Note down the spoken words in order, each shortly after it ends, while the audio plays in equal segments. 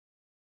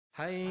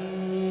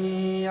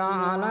حي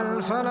على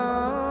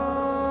الفلاح.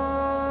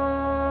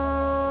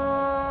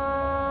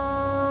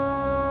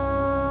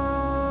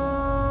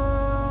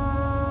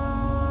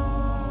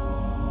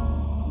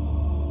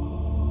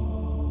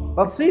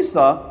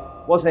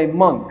 Barsisa was a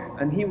monk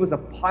and he was a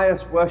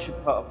pious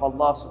worshipper of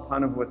Allah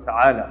subhanahu wa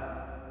ta'ala.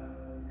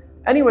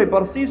 Anyway,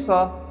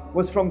 Barsisa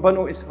was from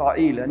Banu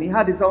Israel and he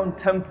had his own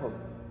temple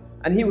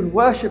and he would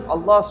worship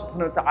Allah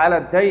subhanahu wa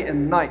ta'ala day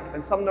and night,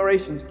 and some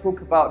narrations talk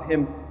about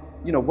him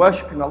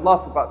worshipping Allah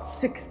for about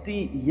 60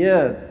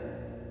 years.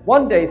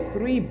 One day,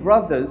 three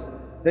brothers,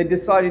 they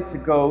decided to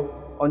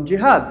go on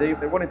jihad. They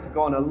wanted to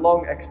go on a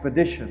long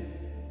expedition.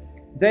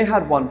 They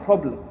had one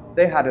problem.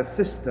 They had a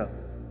sister.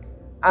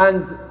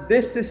 And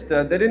this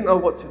sister, they didn't know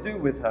what to do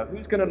with her.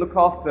 Who's going to look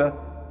after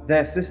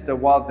their sister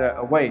while they're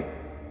away?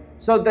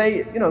 So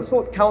they,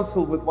 sought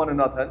counsel with one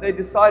another. They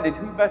decided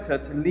who better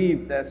to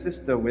leave their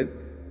sister with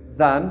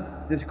than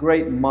this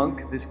great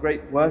monk, this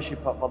great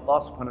worshipper of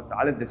Allah subhanahu wa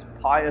ta'ala, this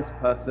pious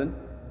person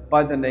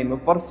by the name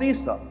of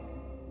Barsisa.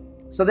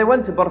 So they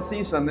went to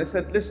Barsisa and they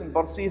said, listen,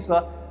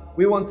 Barsisa,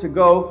 we want to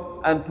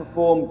go and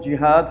perform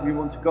jihad. We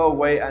want to go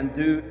away and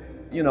do,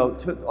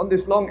 on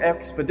this long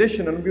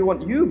expedition, and we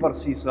want you,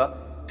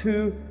 Barsisa,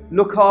 to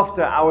look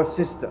after our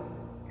sister.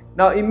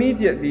 Now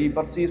immediately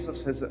Barsisa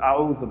says,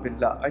 A'udhu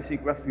billah, I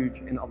seek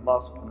refuge in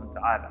Allah subhanahu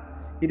wa ta'ala.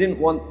 He didn't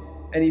want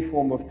any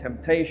form of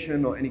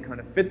temptation or any kind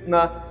of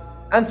fitna,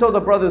 and so the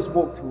brothers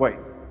walked away.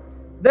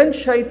 Then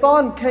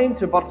Shaitan came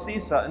to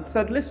Barsisa and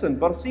said, listen,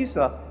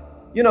 Barsisa,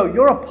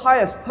 you're a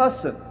pious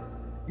person.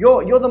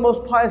 You're the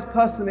most pious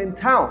person in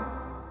town.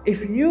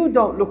 If you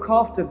don't look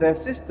after their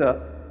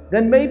sister,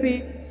 then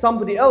maybe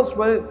somebody else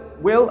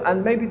will,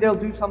 and maybe they'll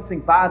do something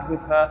bad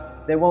with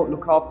her. They won't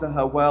look after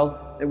her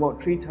well, they won't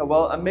treat her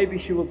well, and maybe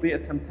she will be a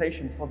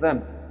temptation for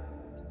them.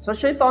 So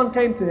Shaitan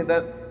came to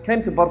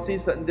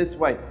Barsisa in this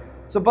way.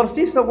 So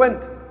Barsisa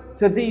went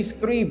to these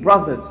three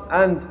brothers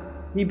and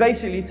he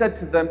basically said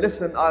to them,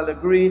 listen, I'll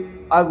agree,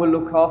 I will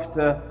look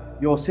after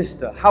your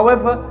sister.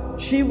 However,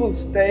 she will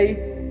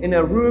stay in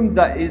a room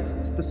that is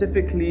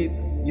specifically,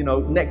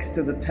 next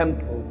to the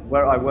temple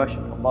where I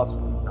worship Allah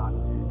subhanahu wa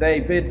ta'ala. They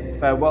bid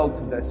farewell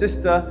to their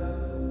sister,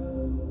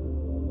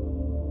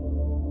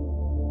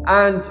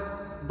 and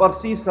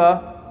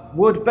Barsisa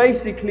would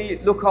basically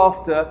look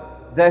after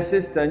their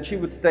sister and she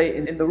would stay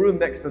in the room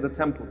next to the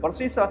temple.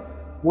 Barsisa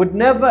would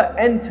never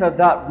enter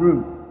that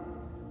room.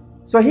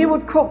 So he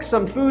would cook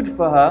some food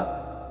for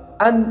her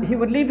and he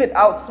would leave it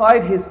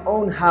outside his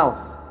own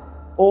house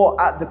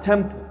or at the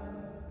temple.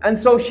 And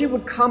so she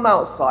would come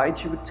outside,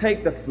 she would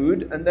take the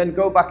food and then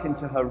go back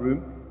into her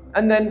room.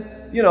 And then,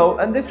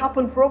 and this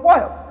happened for a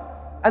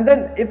while. And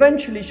then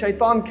eventually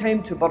Shaitan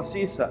came to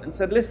Barsisa and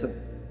said, listen,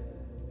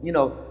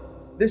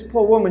 this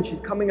poor woman, she's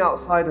coming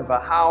outside of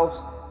her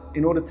house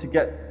in order to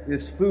get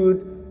this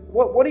food.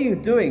 What are you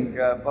doing,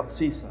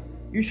 Barsisa?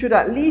 You should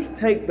at least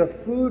take the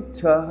food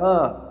to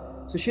her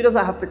so she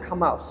doesn't have to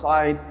come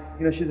outside.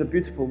 She's a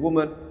beautiful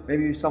woman.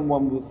 Maybe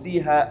someone will see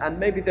her and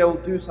maybe they will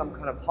do some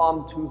kind of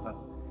harm to her.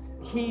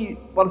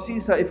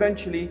 Barsisa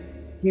eventually,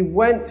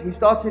 he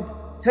started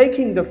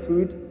taking the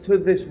food to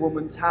this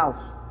woman's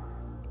house.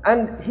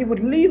 And he would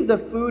leave the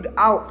food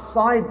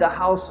outside the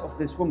house of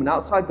this woman,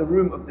 outside the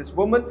room of this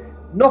woman,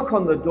 knock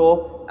on the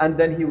door, and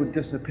then he would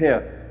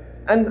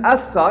disappear. And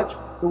as such,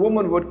 the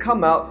woman would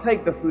come out,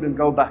 take the food and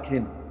go back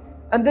in.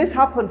 And this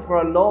happened for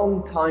a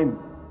long time.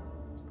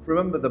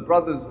 Remember, the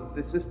brothers of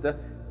this sister,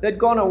 they'd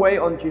gone away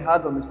on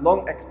jihad on this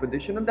long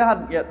expedition and they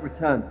hadn't yet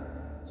returned.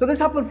 So this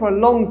happened for a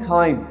long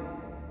time.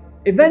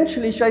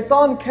 Eventually,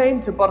 Shaitan came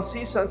to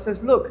Barsisa and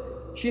says,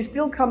 look, she's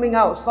still coming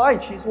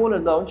outside, she's all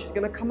alone, she's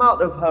going to come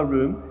out of her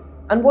room,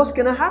 and what's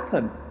going to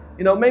happen?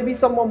 Maybe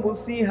someone will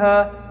see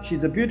her,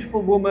 she's a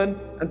beautiful woman,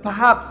 and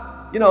perhaps,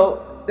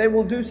 they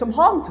will do some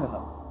harm to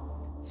her.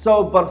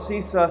 So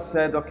Barsisa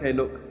said, okay,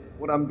 look,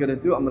 what I'm going to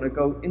do, I'm going to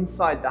go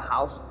inside the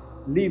house,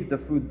 leave the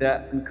food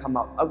there and come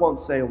out. I won't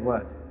say a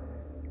word.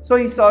 So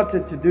he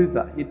started to do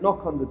that. He'd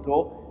knock on the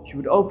door, she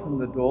would open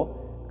the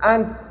door,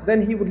 and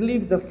then he would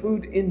leave the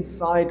food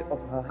inside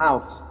of her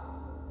house.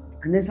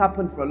 And this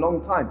happened for a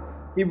long time.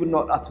 He would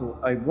not utter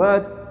a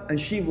word and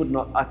she would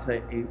not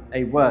utter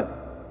a word.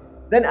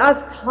 Then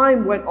as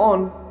time went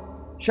on,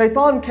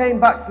 Shaitan came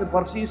back to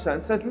Barsisa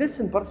and says,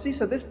 listen,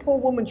 Barsisa, this poor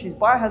woman, she's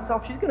by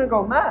herself, she's going to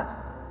go mad.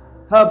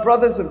 Her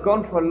brothers have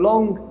gone for a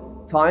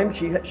long time,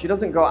 she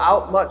doesn't go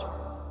out much.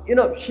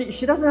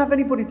 She doesn't have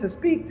anybody to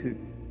speak to.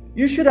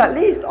 You should at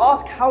least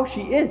ask how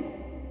she is.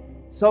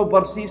 So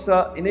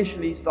Barsisa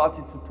initially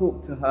started to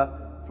talk to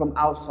her from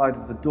outside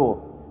of the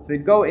door. So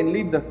he'd go in,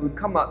 leave the food,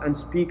 come out and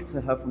speak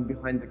to her from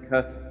behind the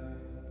curtain.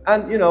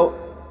 And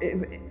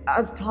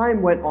as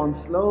time went on,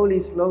 slowly,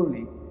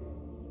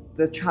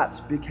 the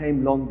chats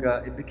became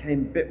longer, it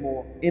became a bit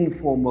more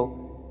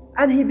informal,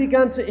 and he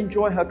began to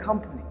enjoy her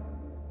company.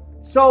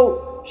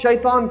 So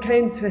Shaitan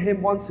came to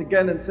him once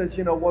again and says,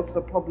 what's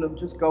the problem?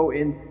 Just go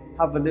in,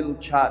 have a little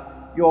chat.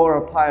 You're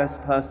a pious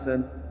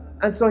person.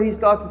 And so he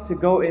started to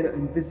go in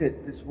and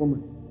visit this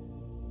woman.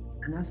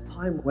 And as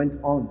time went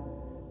on,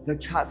 the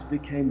chats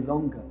became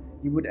longer.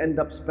 he would end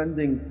up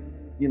spending,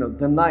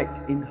 the night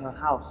in her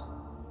house.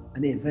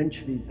 And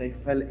eventually they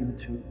fell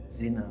into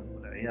zina.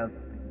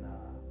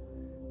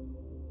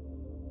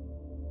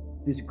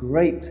 This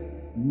great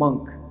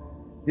monk,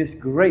 this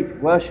great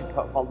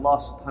worshipper of Allah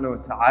subhanahu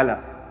wa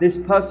ta'ala, this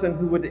person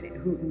who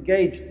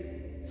engaged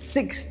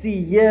 60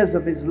 years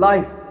of his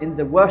life in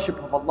the worship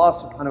of Allah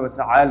subhanahu wa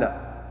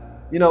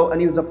ta'ala,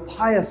 and he was a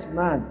pious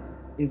man.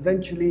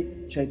 Eventually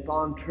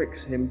Shaitan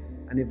tricks him,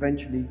 and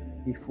eventually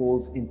he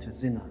falls into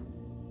zina.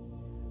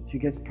 She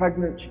gets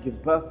pregnant, she gives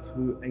birth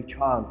to a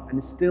child,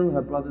 and still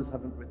her brothers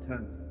haven't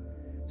returned.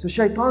 So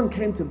Shaitan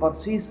came to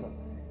Barsisa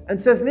and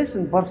says,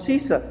 listen,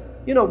 Barsisa,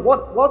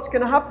 what's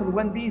going to happen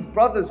when these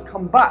brothers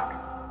come back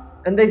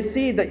and they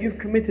see that you've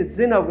committed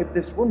zina with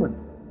this woman?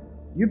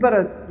 You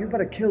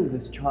better kill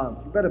this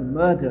child. You better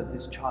murder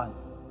this child.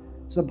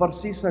 So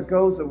Barsisa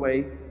goes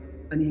away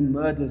and he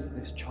murders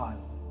this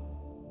child.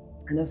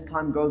 And as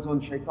time goes on,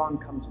 Shaitan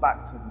comes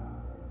back to him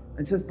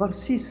and says,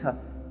 Barsisa,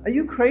 are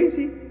you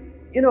crazy?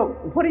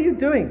 What are you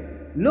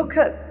doing? Look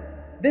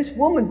at this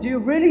woman. Do you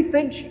really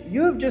think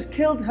you have just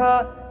killed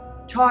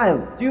her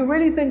child? Do you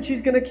really think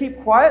she's going to keep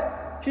quiet?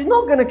 She's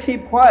not going to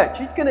keep quiet.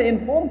 She's going to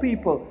inform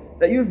people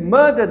that you've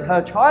murdered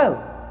her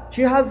child.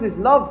 She has this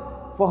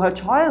love for her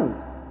child.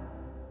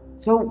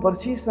 So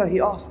Barsisa, he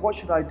asked, what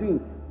should I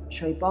do?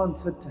 Shaitan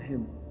said to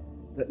him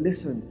that,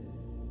 listen,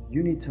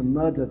 you need to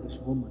murder this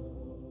woman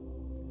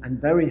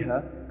and bury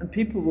her, and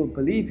people will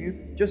believe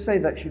you. Just say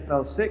that she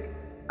fell sick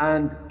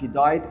and she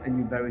died and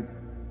you buried her.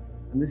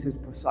 And this is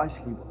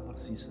precisely what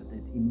Barsisa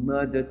did. He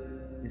murdered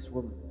this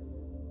woman.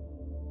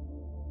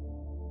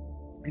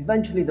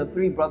 Eventually the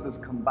three brothers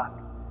come back.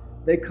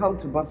 They come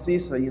to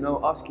Barsisa,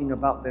 asking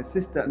about their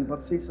sister, and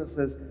Barsisa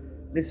says,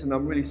 listen,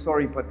 I'm really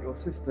sorry, but your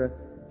sister,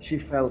 she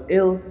fell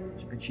ill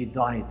and she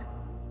died.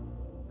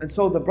 And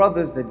so the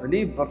brothers, they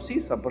believed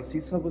Barsisa.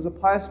 Barsisa was a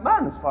pious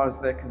man as far as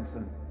they're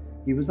concerned.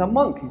 He was a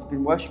monk. He's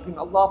been worshipping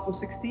Allah for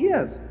 60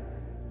 years.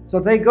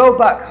 So they go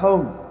back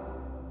home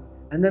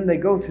and then they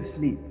go to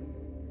sleep.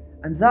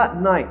 And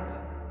that night,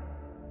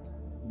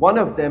 one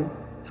of them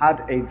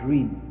had a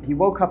dream. He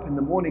woke up in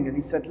the morning and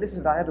he said,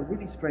 listen, I had a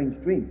really strange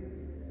dream.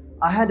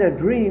 I had a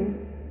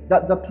dream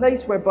that the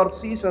place where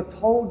Barsisa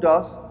told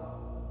us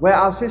where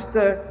our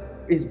sister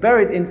is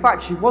buried, in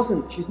fact,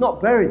 she's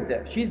not buried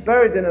there. She's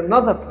buried in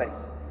another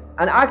place.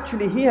 And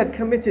actually he had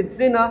committed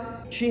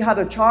zina. She had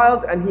a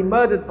child and he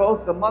murdered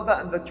both the mother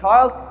and the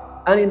child.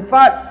 And in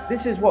fact,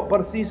 this is what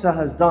Barsisa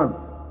has done.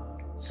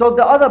 So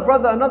the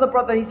another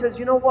brother, he says,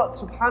 you know what,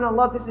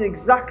 subhanAllah, this is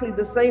exactly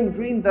the same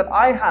dream that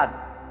I had.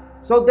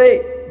 So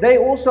they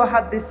also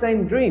had this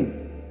same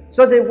dream.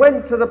 So they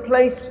went to the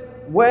place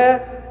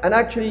where, and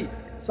actually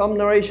some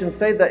narrations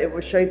say that it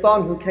was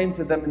Shaitan who came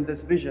to them in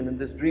this vision, in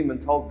this dream, and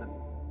told them.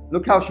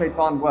 Look how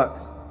Shaitan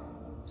works.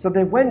 So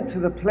they went to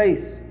the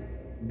place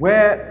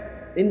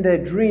where in their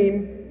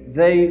dream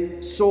they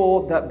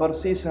saw that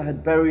Barsisa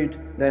had buried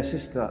their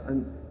sister,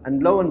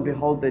 and lo and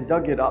behold, they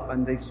dug it up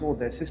and they saw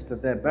their sister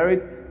there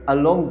buried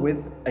along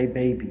with a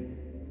baby.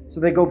 So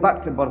they go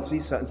back to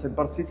Barsisa and said,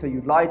 Barsisa,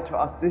 you lied to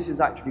us. This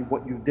is actually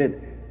what you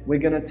did. We're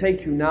going to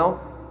take you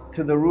now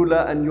to the ruler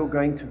and you're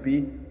going to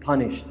be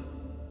punished.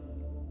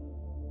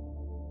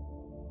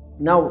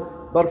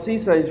 Now,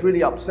 Barsisa is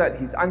really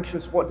upset. He's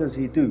anxious. What does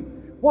he do?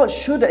 What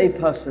should a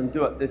person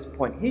do at this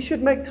point? He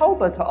should make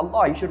tawbah to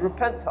Allah. He should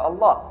repent to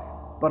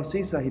Allah.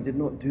 Barsisa, he did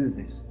not do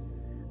this.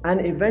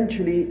 And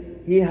eventually,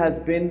 he has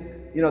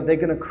been, they're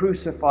going to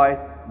crucify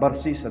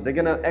Barsisa. They're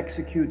going to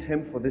execute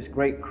him for this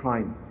great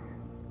crime.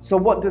 So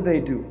what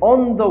do?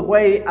 On the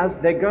way, as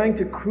they're going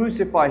to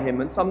crucify him,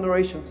 and some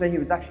narrations say he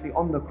was actually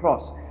on the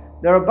cross.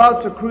 They're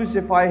about to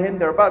crucify him.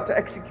 They're about to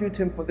execute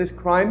him for this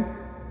crime.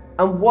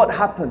 And what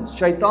happens?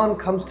 Shaitan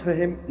comes to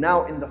him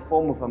now in the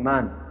form of a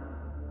man.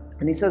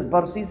 And he says,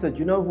 Barsisa, do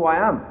you know who I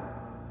am?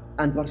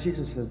 And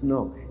Barsisa says,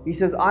 no. He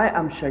says, I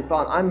am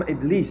Shaitan, I'm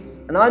Iblis.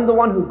 And I'm the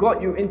one who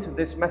got you into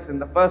this mess in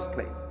the first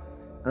place.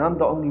 And I'm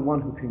the only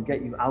one who can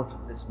get you out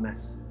of this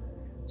mess.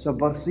 So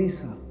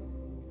Barsisa,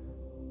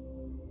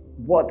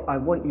 what I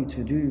want you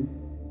to do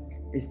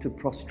is to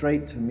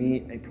prostrate to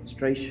me a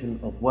prostration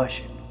of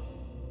worship.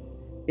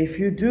 If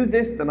you do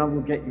this, then I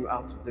will get you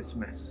out of this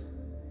mess.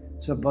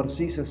 So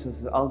Barsisa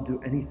says, I'll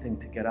do anything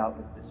to get out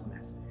of this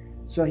mess.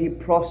 So he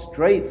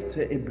prostrates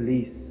to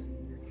Iblis.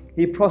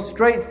 He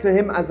prostrates to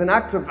him as an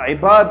act of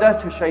ibadah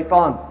to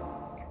Shaitan.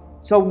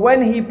 So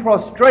when he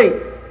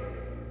prostrates,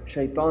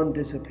 Shaitan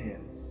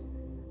disappears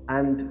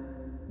and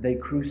they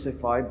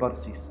crucify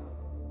Barsisa.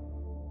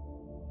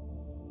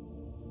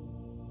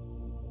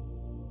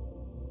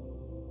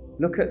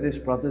 Look at this,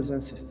 brothers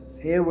and sisters.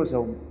 Here was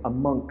a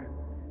monk.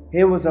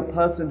 Here was a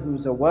person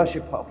who's a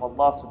worshipper of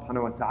Allah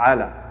subhanahu wa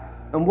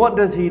ta'ala. And what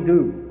does he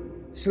do?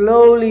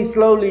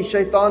 Slowly,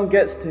 Shaitan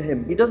gets to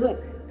him. He doesn't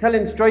tell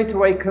him straight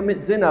away,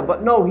 commit zina,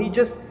 but no,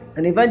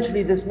 and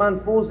eventually this man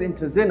falls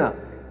into zina.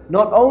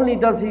 Not only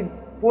does he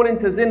fall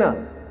into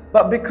zina,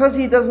 but because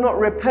he does not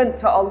repent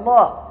to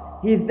Allah,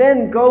 he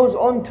then goes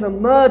on to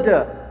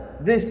murder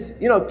this,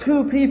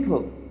 two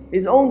people,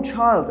 his own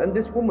child and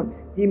this woman.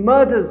 He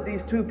murders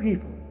these two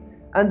people.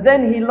 And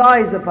then he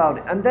lies about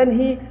it. And then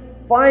he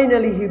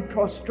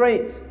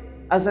prostrates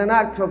as an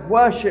act of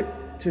worship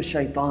to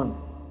Shaitan.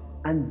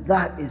 And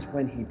that is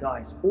when he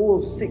dies. All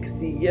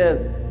 60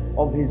 years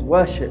of his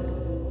worship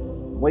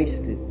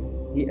wasted.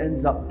 He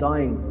ends up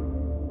dying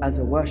as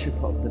a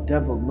worshipper of the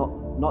devil,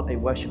 not a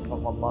worshipper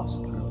of Allah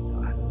subhanahu wa ta'ala.